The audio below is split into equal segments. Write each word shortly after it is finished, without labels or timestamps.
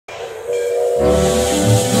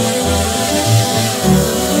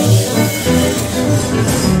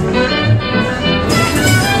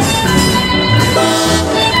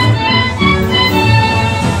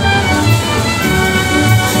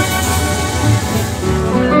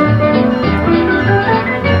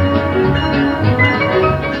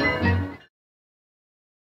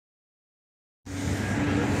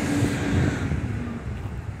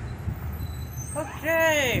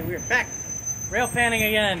fanning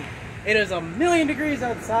again. It is 1,000,000 degrees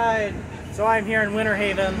outside, so I'm here in Winter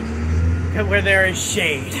Haven, where there is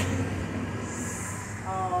shade.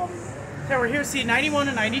 So we're here to see 91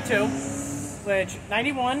 and 92, which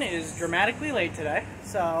 91 is dramatically late today,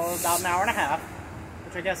 so about an hour and a half,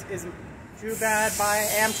 which I guess isn't too bad by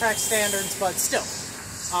Amtrak standards, but still.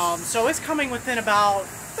 So it's coming within about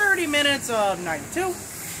 30 minutes of 92,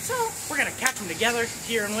 so we're going to catch them together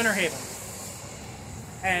here in Winter Haven.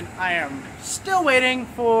 And I am still waiting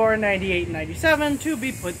for 98 and 97 to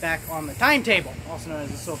be put back on the timetable, also known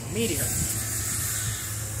as the social meteor,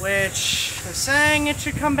 which they're saying it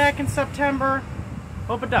should come back in September.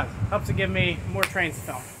 Hope it does. Helps to give me more trains to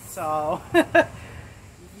film. So,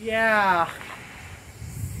 yeah.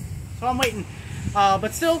 So I'm waiting.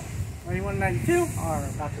 But still, 91 and 92 are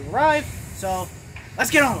about to arrive, so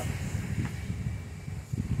let's get on with it.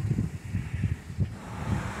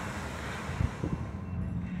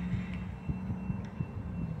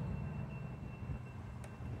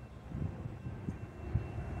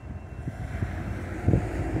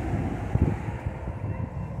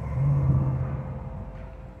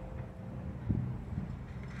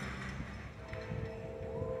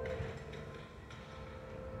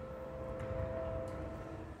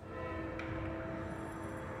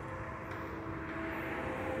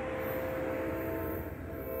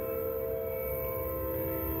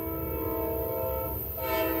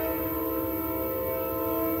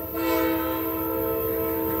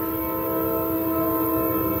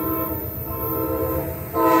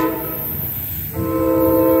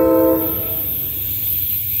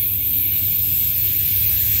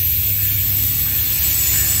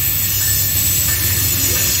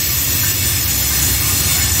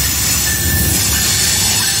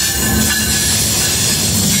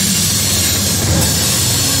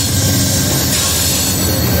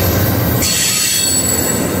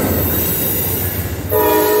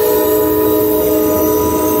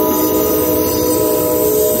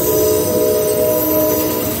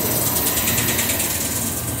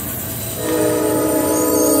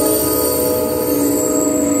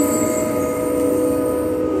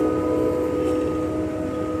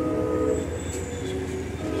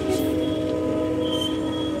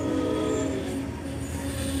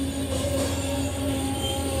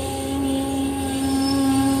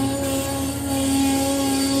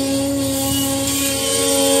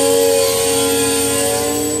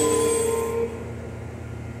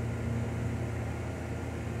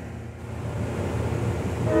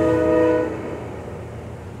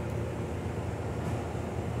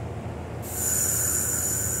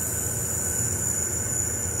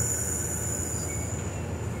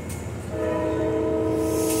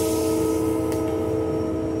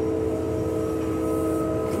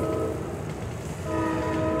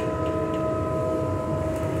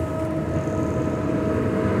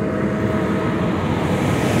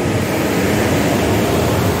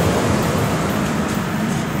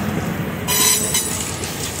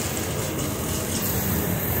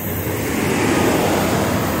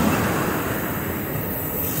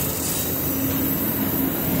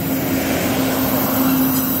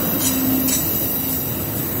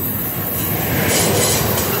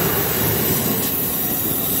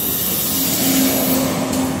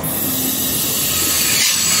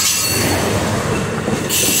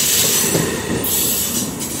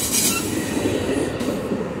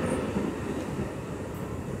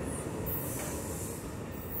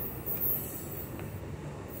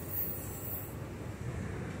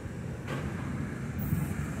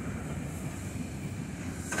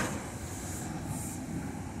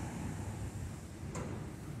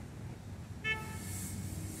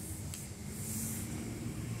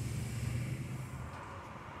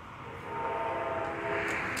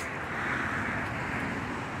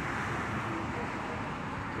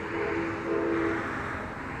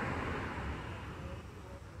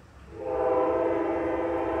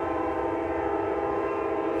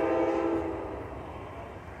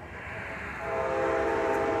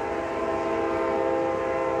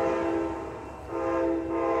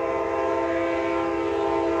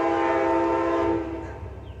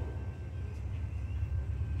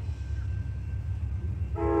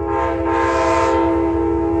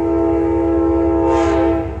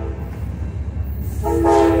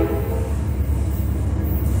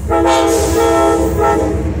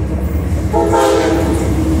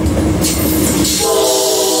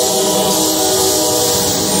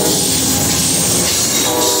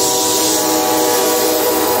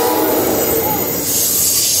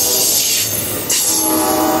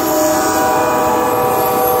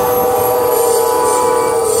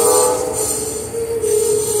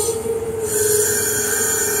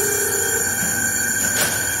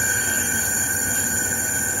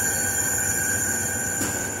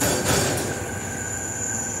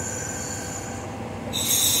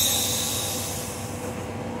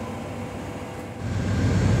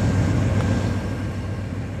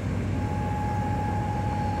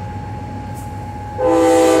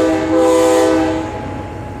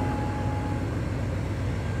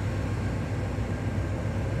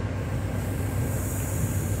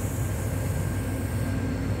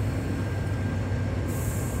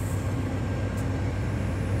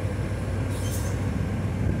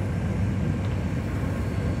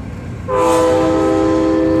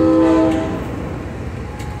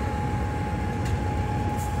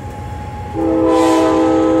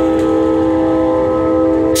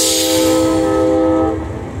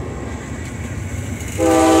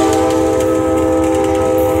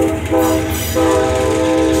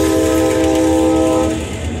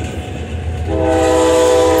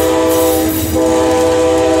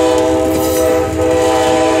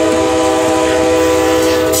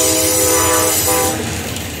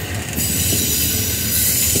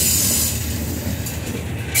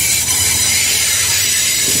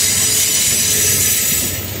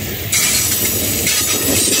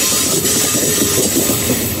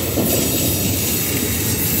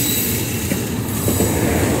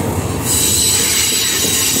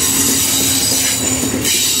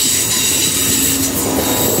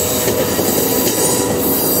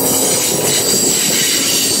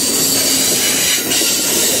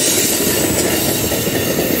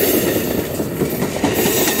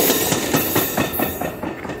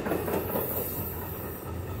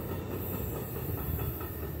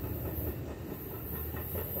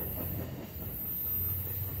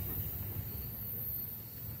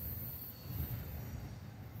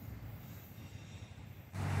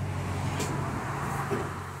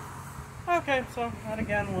 Okay, so that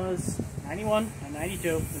again was 91 and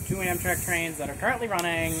 92, the two Amtrak trains that are currently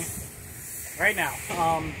running right now.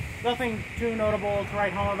 Nothing too notable to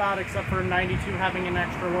write home about except for 92 having an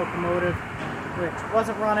extra locomotive, which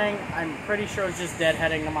wasn't running. I'm pretty sure it's just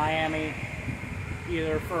deadheading to Miami,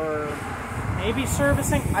 either for maybe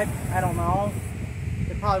servicing. I don't know.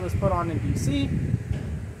 It probably was put on in DC,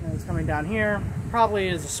 and it's coming down here. Probably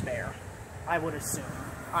is a spare, I would assume.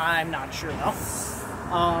 I'm not sure though.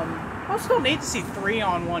 I'll still need to see 3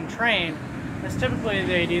 on one train, as typically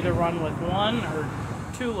they'd either run with 1 or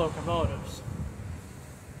 2 locomotives.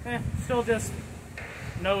 Still just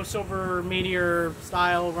no Silver Meteor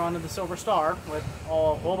style run of the Silver Star with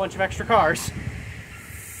a whole bunch of extra cars.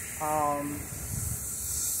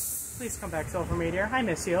 Please come back, Silver Meteor. I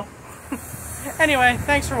miss you. Anyway,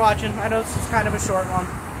 thanks for watching. I know this is kind of a short one.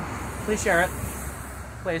 Please share it.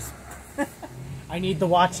 Please. I need the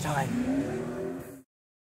watch time.